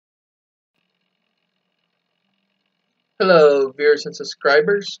Hello viewers and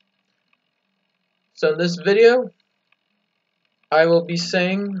subscribers. So in this video I will be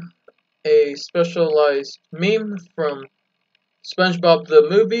saying a specialized meme from Spongebob the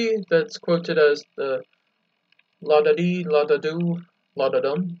Movie that's quoted as the la-da-dee, la-da-doo,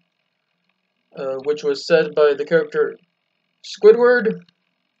 la-da-dum, which was said by the character Squidward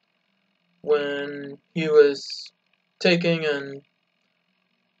when he was taking an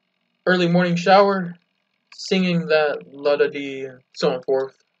early morning shower, singing that la-da-dee and so on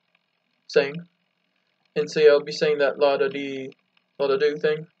forth, saying. And so I'll be saying that la-da-dee, la-da-doo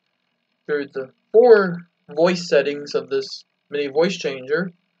thing through the 4 voice settings of this mini voice changer.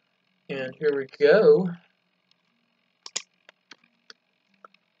 And here we go.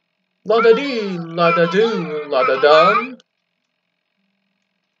 La-da-dee, la-da-doo, la-da-dum.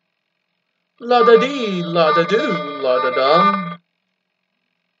 La-da-dee, la-da-doo, la-da-dum.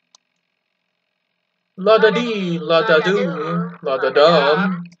 La-da-dee, la-da-doo,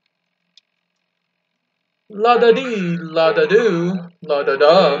 la-da-dum. La-da-dee, la-da-doo,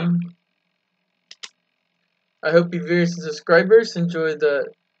 la-da-dum. I hope you viewers and subscribers enjoyed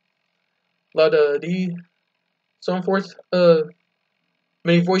that la-da-dee, so on forth,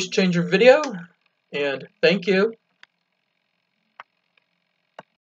 mini voice changer video, and thank you.